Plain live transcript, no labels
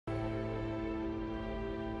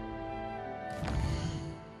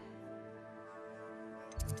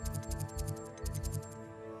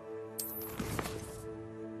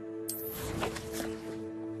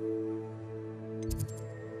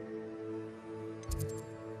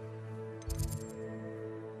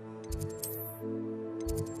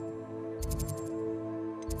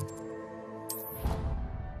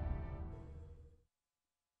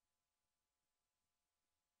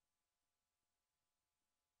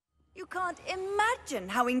You can't imagine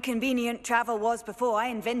how inconvenient travel was before I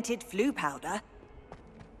invented flu powder.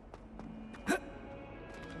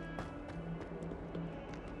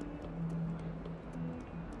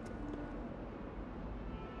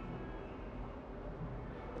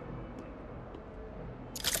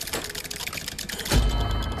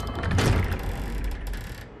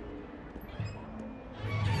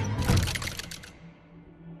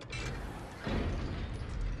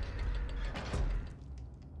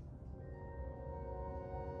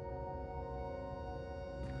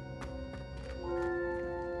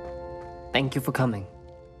 Thank you for coming.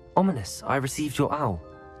 Ominous, I received your owl.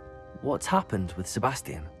 What's happened with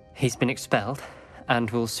Sebastian? He's been expelled, and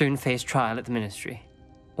will soon face trial at the Ministry.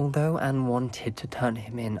 Although Anne wanted to turn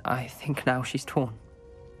him in, I think now she's torn.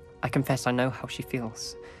 I confess I know how she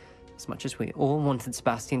feels. As much as we all wanted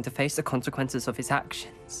Sebastian to face the consequences of his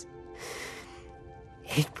actions.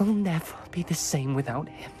 It will never be the same without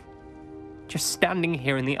him. Just standing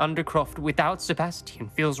here in the Undercroft without Sebastian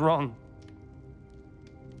feels wrong.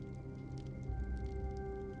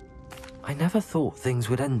 I never thought things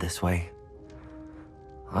would end this way.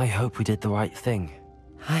 I hope we did the right thing.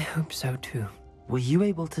 I hope so too. Were you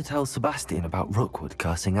able to tell Sebastian about Rookwood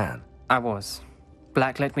cursing Anne? I was.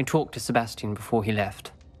 Black let me talk to Sebastian before he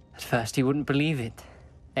left. At first he wouldn't believe it.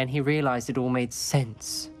 Then he realized it all made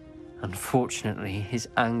sense. Unfortunately, his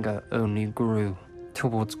anger only grew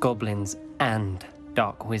towards goblins and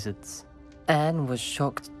dark wizards. Anne was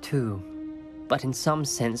shocked too, but in some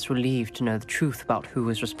sense relieved to know the truth about who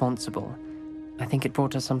was responsible. I think it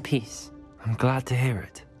brought her some peace. I'm glad to hear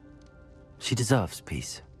it. She deserves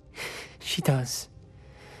peace. She does.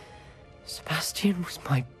 Sebastian was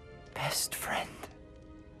my best friend.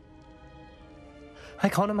 I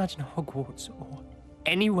can't imagine Hogwarts or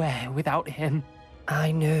anywhere without him.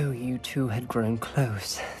 I know you two had grown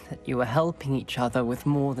close, that you were helping each other with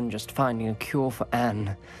more than just finding a cure for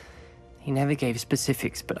Anne. He never gave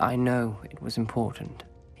specifics, but I know it was important.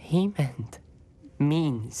 He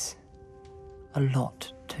means a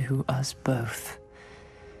lot to us both.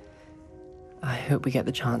 I hope we get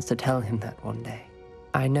the chance to tell him that one day.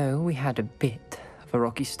 I know we had a bit of a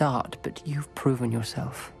rocky start, but you've proven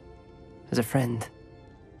yourself as a friend.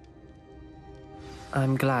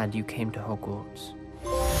 I'm glad you came to Hogwarts.